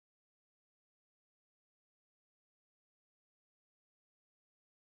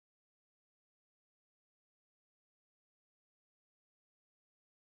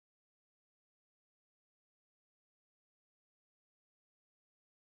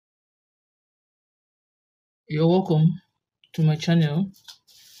You're welcome to my channel,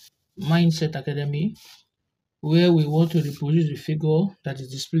 Mindset Academy, where we want to reproduce the figure that is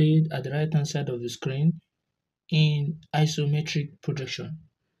displayed at the right hand side of the screen in isometric projection.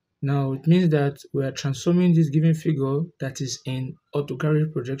 Now, it means that we are transforming this given figure that is in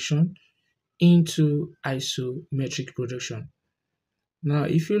orthographic projection into isometric projection. Now,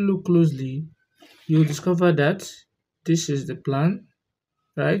 if you look closely, you'll discover that this is the plan,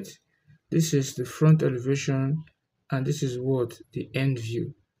 right? This is the front elevation, and this is what the end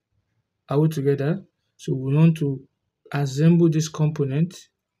view. Are we together? So we want to assemble this component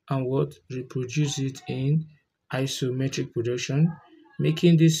and what reproduce it in isometric projection,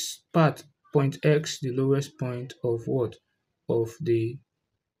 making this part point X the lowest point of what? Of the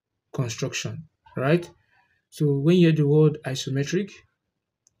construction, right? So when you hear the word isometric,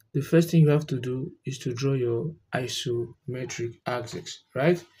 the first thing you have to do is to draw your isometric axis,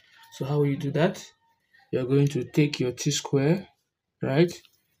 right? So how will you do that? You're going to take your T-square, right?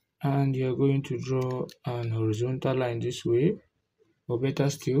 And you're going to draw an horizontal line this way, or better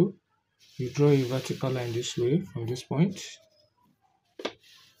still, you draw a vertical line this way from this point,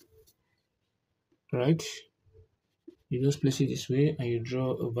 right? You just place it this way and you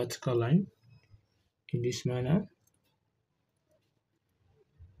draw a vertical line in this manner.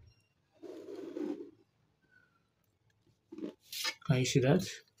 Can you see that?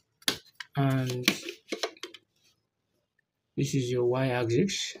 And this is your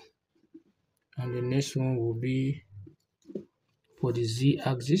y-axis, and the next one will be for the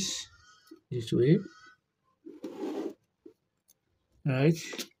z-axis this way, right?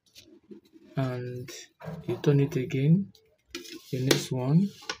 And you turn it again. The next one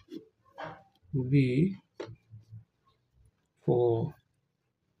will be for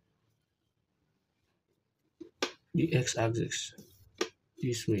the x-axis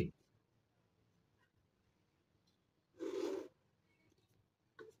this way.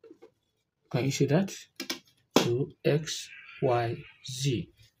 Can you see that? So x, y, z.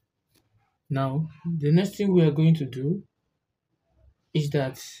 Now, the next thing we are going to do is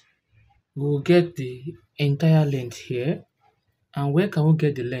that we will get the entire length here. And where can we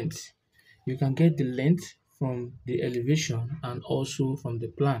get the length? You can get the length from the elevation and also from the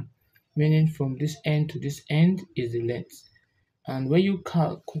plan, meaning from this end to this end is the length. And when you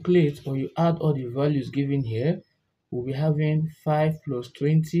calculate or you add all the values given here, we'll be having 5 plus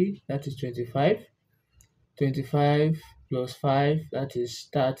 20, that is 25. 25 plus 5, that is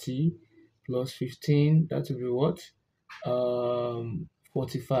 30, plus 15, that will be what?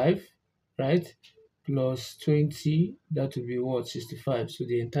 45, right? Plus 20, that will be what? 65. So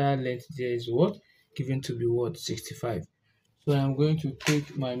the entire length there is what? Given to be what? 65. So I'm going to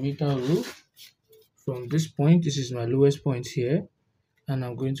take my meter rule from this point. This is my lowest point here, and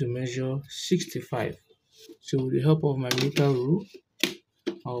I'm going to measure 65. So with the help of my meter rule,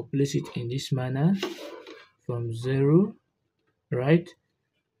 I'll place it in this manner from 0, right,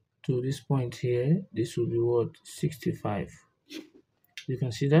 to this point here. This will be what? 65. You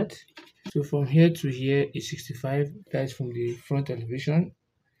can see that. So from here to here is 65. That's from the front elevation.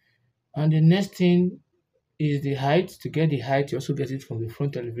 And the next thing is the height. To get the height, you also get it from the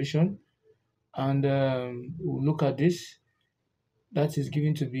front elevation. And we'll look at this. That is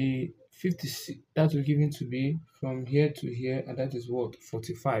given to be 56. That will given to be from here to here, and that is what?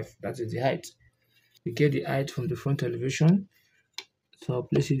 45. That is the height. We get the height from the front elevation. So I'll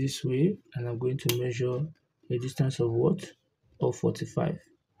place it this way, and I'm going to measure a distance of what? Of 45.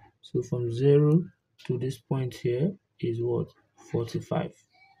 So from 0 to this point here is what? 45.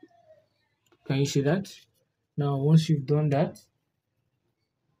 Can you see that? Now, once you've done that,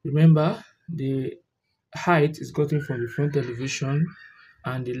 remember the height is gotten from the front elevation,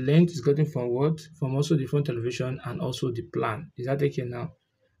 and the length is gotten from what? From also the front elevation and also the plan. Is that okay now?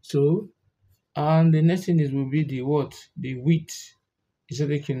 So, and the next thing is will be the what? The width. Is that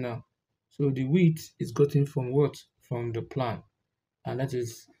okay now? So the width is gotten from what? From the plan, and that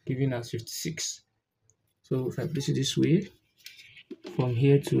is giving us 56. So if I place it this way, from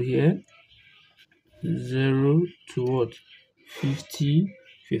here to here, 0 to what? 50,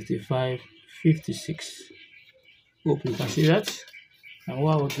 55, 56. Hope you can see that. And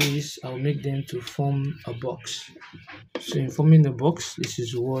what I'll do is I'll make them to form a box. So in forming the box, this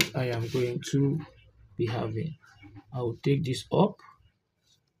is what I am going to be having. I will take this up.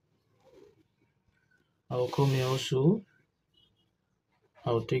 I will come here also.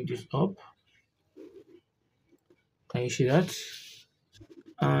 I will take this up. Can you see that?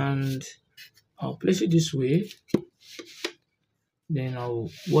 And I'll place it this way. Then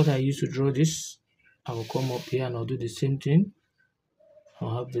what I use to draw this, I will come up here and I'll do the same thing.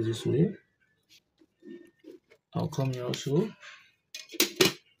 I'll have this way. I'll come here also.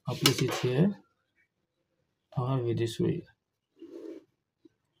 I'll place it here. I'll have it this way,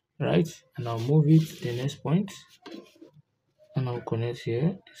 right? And I'll move it to the next point, and I'll connect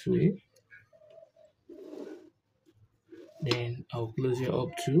here this way. Then I'll close it up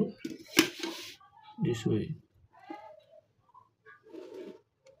to this way.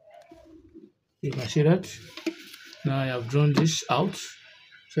 You can see that. Now I have drawn this out,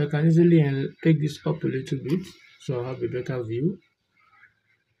 so I can easily take this up a little bit, so I'll have a better view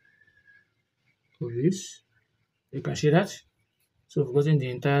of this. You can see that. So I've gotten the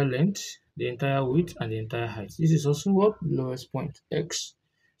entire length, the entire width, and the entire height. This is also what the lowest point, x.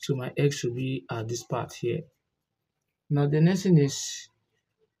 So my x should be at this part here. Now the next thing is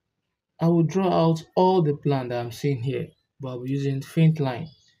I will draw out all the plan that I'm seeing here, but I'll be using faint line.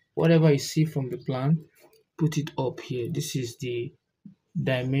 Whatever you see from the plan, put it up here. This is the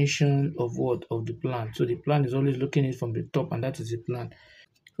dimension of what? Of the plan. So the plan is always looking at it from the top, and that is the plan.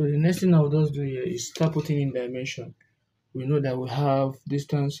 So the next thing I'll just do here is start putting in dimension. We know that we have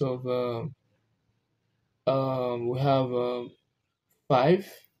distance of we have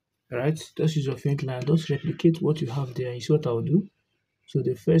 5, right? Just use your faint line. Just replicate what you have there. You see what I'll do? So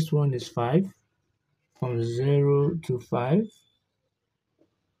the first one is 5, from 0 to 5.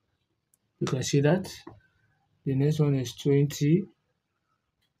 You can see that. The next one is 20,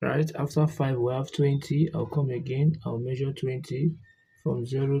 right? After 5 we have 20. I'll come again. I'll measure 20 from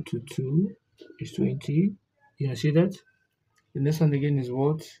 0 to 2 is 20. You can see that. The next one again is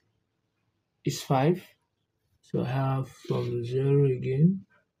what? Is 5. So I have from 0 again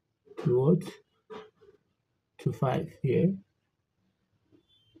to what? To 5 here.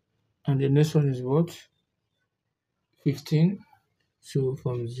 And the next one is what? 15. So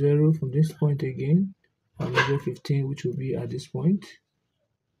from 0, from this point again, I'll measure 15, which will be at this point.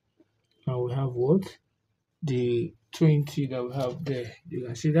 And we have what? The 20 that we have there. You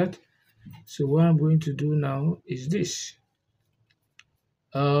can see that. So what I'm going to do now is this.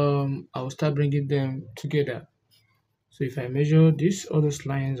 I'll start bringing them together. So if I measure this, all those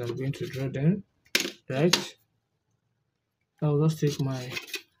lines, I'm going to draw them, right? I'll just take my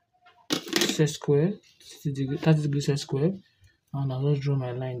set square, 30 degree set square, and I'll just draw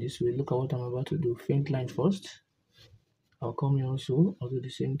my line this way. Look at what I'm about to do. Faint line first. I'll come here also. I'll do the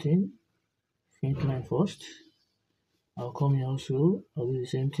same thing. Faint line first. I'll come here also. I'll do the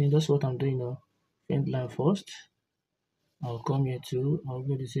same thing. That's what I'm doing now. Faint line first. I'll come here too. I'll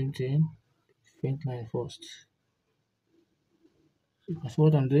do the same thing. Faint line first. That's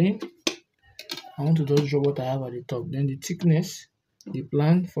what I'm doing. I want to just draw what I have at the top. Then the thickness, the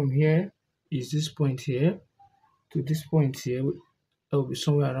plan from here is this point here to this point here. It will be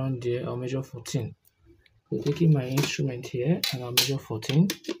somewhere around there. I'll measure 14. So taking my instrument here, and I'll measure 14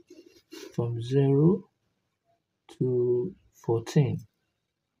 from 0 to 14.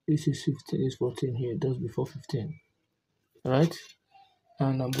 This is 15, is 14 here, just before 15. Alright?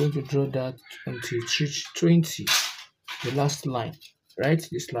 And I'm going to draw that until it reaches 20, the last line. Right?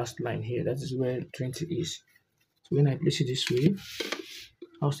 This last line here, that is where 20 is. So when I place it this way,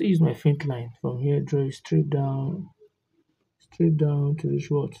 I'll still use my faint line. From here, draw it straight down to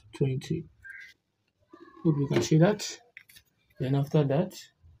reach what? 20. Hope you can see that. Then after that,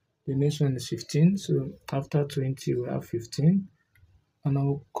 the next one is 15. So after 20, we have 15. And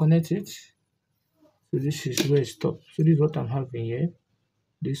I'll connect it. So this is where it stops. So this is what I'm having here.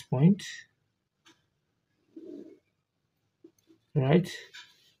 This point. Right?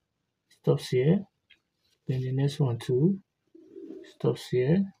 Stops here. Then the next one too. Stops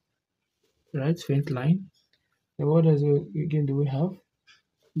here. Right? Faint line. Then what does again do we have?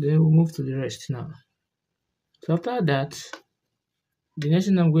 Then we'll move to the rest now. So after that, the next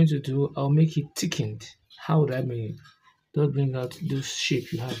thing I'm going to do, I'll make it thickened. How would I make it? Just bring out this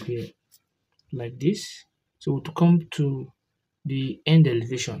shape you have here, like this. So to come to the end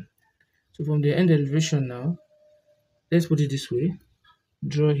elevation. So from the end elevation now, let's put it this way.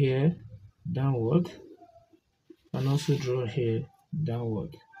 Draw here, downward, and also draw here,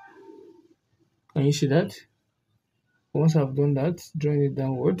 downward. Can you see that? Once I've done that, drawing it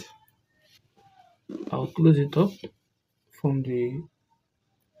downward, I'll close it up from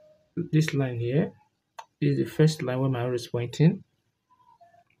this line here. This is the first line where my arrow is pointing.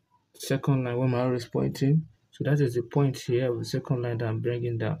 Second line where my arrow is pointing. So that is the point here of the second line that I'm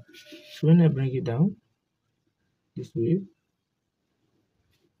bringing down. So when I bring it down this way,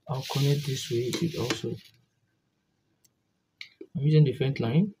 I'll connect this way with it also. I'm using the faint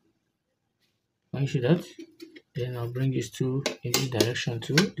line. Can you see that? Then I'll bring this two in this direction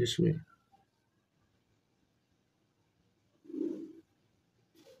too, this way.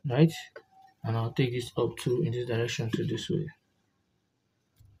 Right? and I'll take this up to in this direction to this way.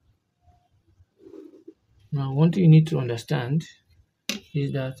 Now, one thing you need to understand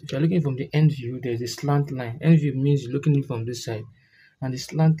is that if you're looking from the end view, there's a slant line. End view means you're looking from this side, and the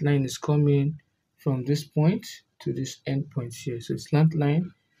slant line is coming from this point to this end point here. So the slant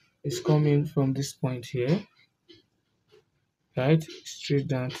line is coming from this point here, right, straight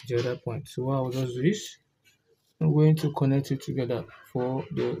down to the other point. So what I'll just do is I'm going to connect it together for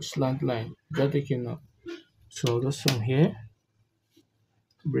the slant line. Is that taken now? So I'll just from here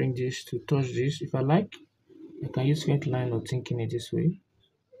bring this to touch this. If I like, I can use straight line or thinking it this way.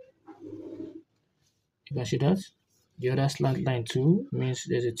 You can see that. The other slant line too means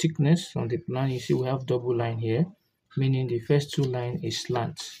there's a thickness on the plan. You see we have double line here, meaning the first two line is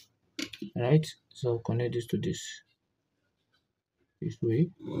slant. Right? So I'll connect this to this way.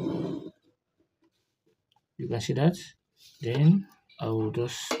 You can see that. Then I will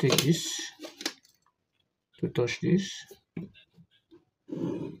just take this to touch this.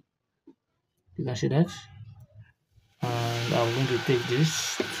 You can see that. And I'm going to take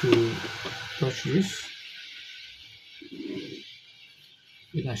this to touch this.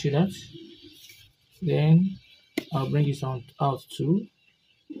 You can see that. Then I'll bring this one out too.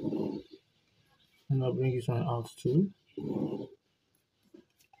 And I'll bring this one out too.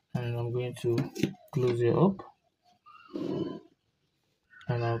 And I'm going to close it up.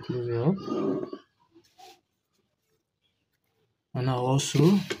 And I'll close it up. And I'll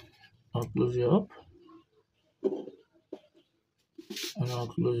close it up. And I'll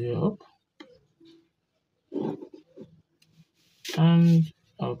close it up. And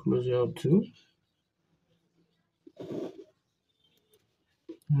I'll close it up too.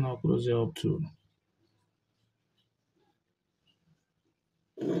 And I'll close it up too.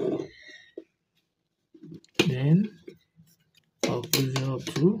 Then I'll close it up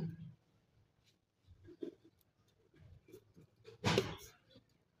too.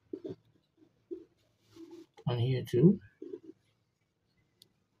 And here too.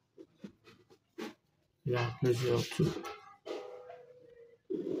 Yeah, close it up too.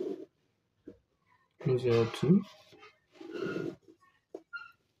 Close it up too.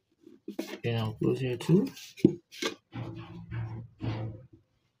 Then I'll close it too.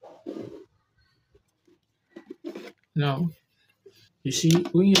 Now, you see,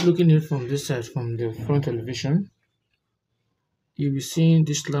 when you're looking at it from this side, from the front elevation, you'll be seeing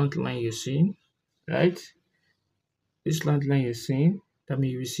this slant line you're seeing, right? This slant line you're seeing, that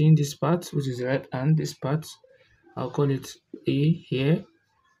means you'll be seeing this part, which is the right hand, this part, I'll call it A here,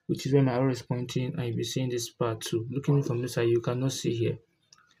 which is where my arrow is pointing, and you'll be seeing this part too. Looking from this side, you cannot see here.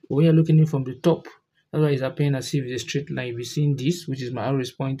 But when you're looking in from the top, that's why it's appearing as if it's a straight line. You'll be seeing this, which is my arrow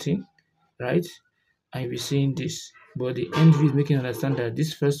is pointing, right? And you'll be seeing this. But the end view is making you understand that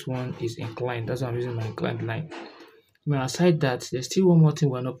this first one is inclined. That's why I'm using my inclined line. Now, aside that, there's still one more thing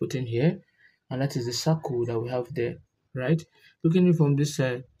we're not putting here, and that is the circle that we have there, right? Looking in from this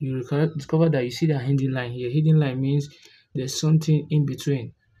side, you discover that you see the hidden line here. Hidden line means there's something in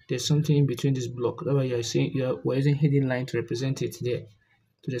between. There's something in between this block. That's why you're saying we're using hidden line to represent it there.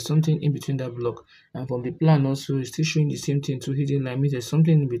 So there's something in between that block. And from the plan also, it's still showing the same thing. To hidden line means there's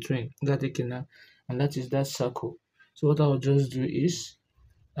something in between that taken now, and that is that circle. So what I'll just do is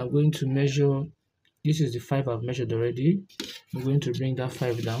I'm going to measure. This is the 5 I've measured already. I'm going to bring that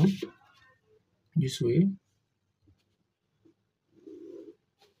 5 down this way.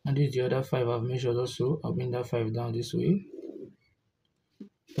 And this is the other 5 I've measured also. I'll bring that 5 down this way.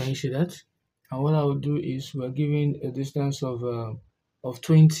 Can you see that? And what I will do is we're giving a distance of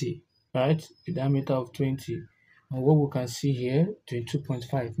 20, right? A diameter of 20. And what we can see here,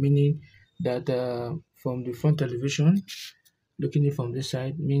 22.5, meaning that from the front elevation, looking at it from this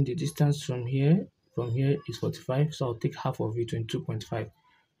side, means the distance from here is 45. So I'll take half of it, 22.5. So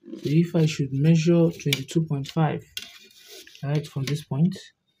if I should measure 22.5, right, from this point,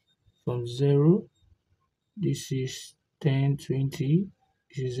 from 0, this is 10, 20,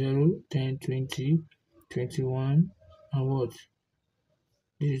 this is 0, 10, 20, 21, and what?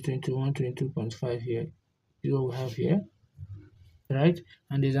 This is 21, 22.5 here. This is what we have here, right?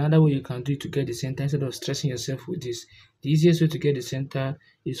 And there's another way you can do it to get the center instead of stressing yourself with this. The easiest way to get the center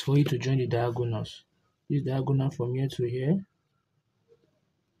is for you to join the diagonals. This diagonal from here to here,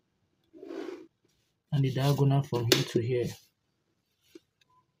 and the diagonal from here to here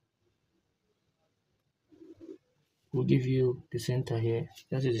will give you the center here.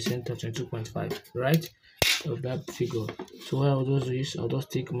 That is the center, 22.5, right, of that figure. So what I'll just do is I'll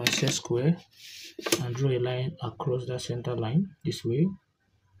just take my set square and draw a line across that center line this way.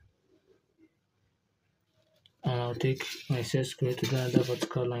 and I'll take my set square to draw another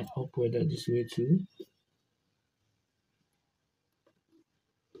vertical line upward this way too.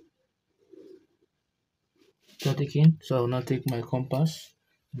 Taking, so I'll now take my compass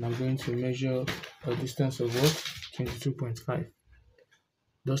and I'm going to measure a distance of what? 22.5.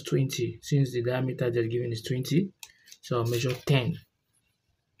 That's 20. Since the diameter they're given is 20, so I'll measure 10.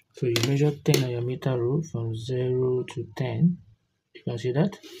 So you measure 10 on your meter rule from 0 to 10. You can see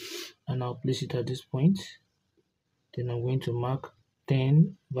that. And I'll place it at this point. Then I'm going to mark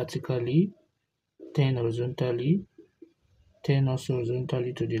 10 vertically, 10 horizontally, 10 also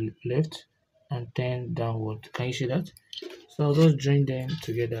horizontally to the left, and 10 downward. Can you see that? So I'll just join them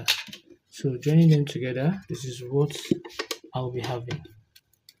together. So joining them together, this is what I'll be having.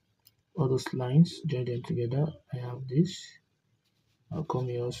 All those lines, join them together. I have this. I'll come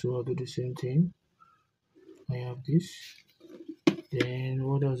here also, I'll do the same thing. I have this. Then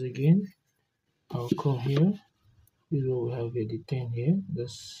what else again? I'll come here. This is what we have here, the 10 here.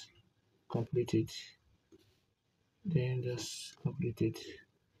 That's completed. Then that's completed.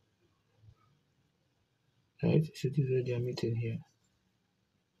 Right? So this is where they are meeting here.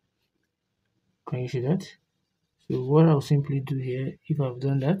 Can you see that? So what I'll simply do here, if I've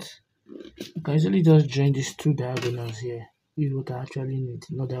done that, I can easily just join these two diagonals here. This is what I actually need,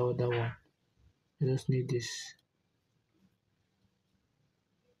 not that other one. I just need this.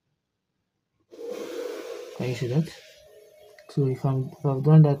 Can you see that? So if I've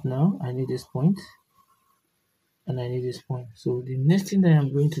done that now, I need this point and I need this point. So the next thing that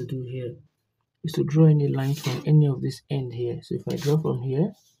I'm going to do here is to draw any lines from any of this end here. So if I draw from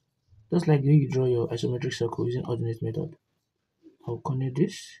here, just like the way you draw your isometric circle using ordinate method, I'll connect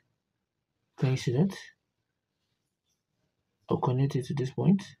this. Can you see that? I'll connect it to this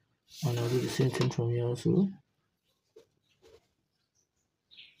point, and I'll do the same thing from here also.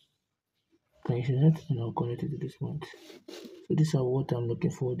 Can you see that? And I'll connect it to this point. So these are what I'm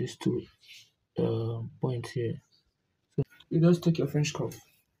looking for, these two points here. So you just take your French curve.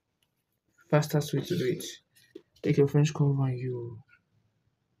 Fastest way to do it. Take your French curve and you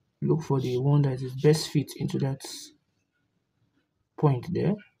look for the one that is best fit into that point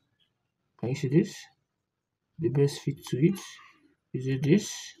there. Can you see this? The best fit to it. Is it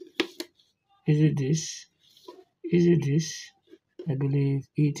this? Is it this? Is it this? I believe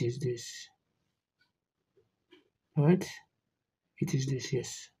it is this. Right? It is this,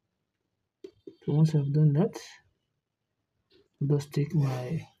 yes. So once I've done that, I'll just take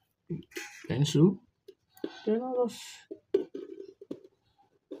my pencil, then I'll just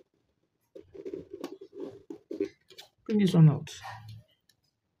bring this one out.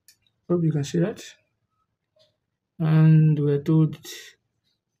 Hope you can see that. And we're told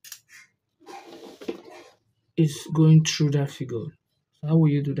it's going through that figure. So how will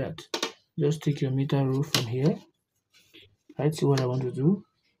you do that? Just take your meter rule from here. Right, see what I want to do.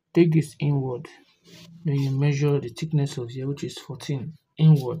 Take this inward. Then you measure the thickness of here, which is 14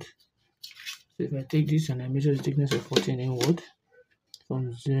 inward. So if I take this and I measure the thickness of 14 inward,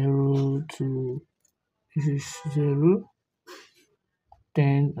 from 0 to this is 0,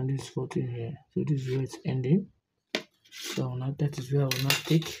 10, and this is 14 here. So this is where it's ending. So now that is where I will not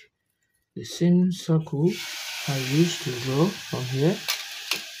take the same circle I used to draw from here.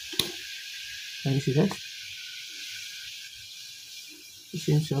 Can you see that? The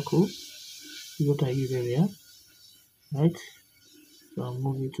same circle is what I used earlier, right? So I'll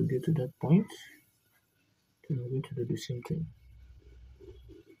move it to get to that point. Then I'm going to do the same thing.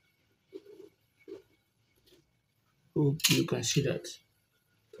 Hope you can see that.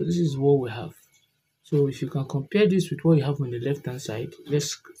 So this is what we have. So if you can compare this with what you have on the left hand side,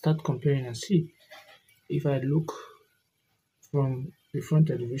 let's start comparing and see. If I look from the front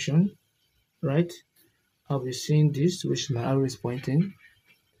elevation, right, I'll be seeing this, which my arrow is pointing,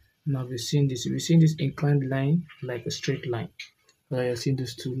 and I'll be seeing this. You'll be seeing this inclined line like a straight line. So you're seeing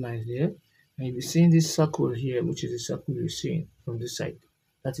those two lines there, and you'll be seeing this circle here, which is the circle you're seeing from this side.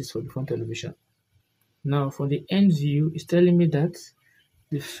 That is for the front elevation. Now for the end view, it's telling me that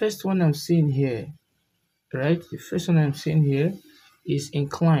the first one I'm seeing here, right, the first one I'm seeing here is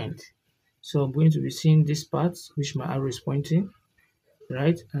inclined. So I'm going to be seeing this part which my arrow is pointing,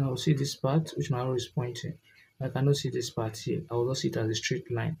 right, and I'll see this part which my arrow is pointing. I cannot see this part here. I will not see it as a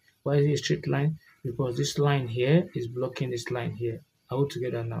straight line. Why is it a straight line? Because this line here is blocking this line here. All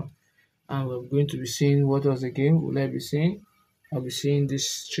together now. And we're going to be seeing what else again will I be seeing? I'll be seeing this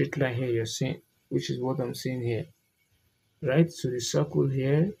straight line here you're seeing, which is what I'm seeing here. Right? So the circle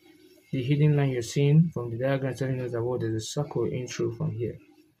here, the hidden line you're seeing from the diagram telling us that what there's a circle in through from here.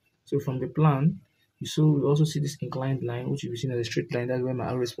 So from the plan, you also see this inclined line, which you'll be seeing as a straight line. That's where my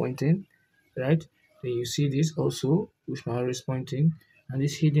arrow is pointing, right? Then you see this also, which my arrow is pointing, and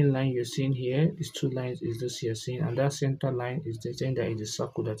this hidden line you're seeing here, these two lines is this you're seeing, and that center line is the thing that is the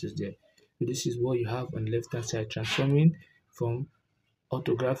circle that is there. So this is what you have on the left hand side, transforming from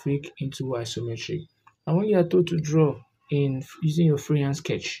orthographic into isometric. And when you are told to draw in using your freehand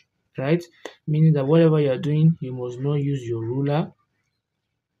sketch, right? Meaning that whatever you are doing, you must not use your ruler.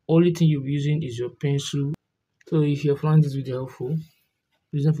 Only thing you'll be using is your pencil. So if you found this video helpful,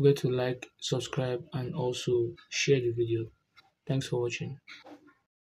 please don't forget to like, subscribe, and also share the video. Thanks for watching.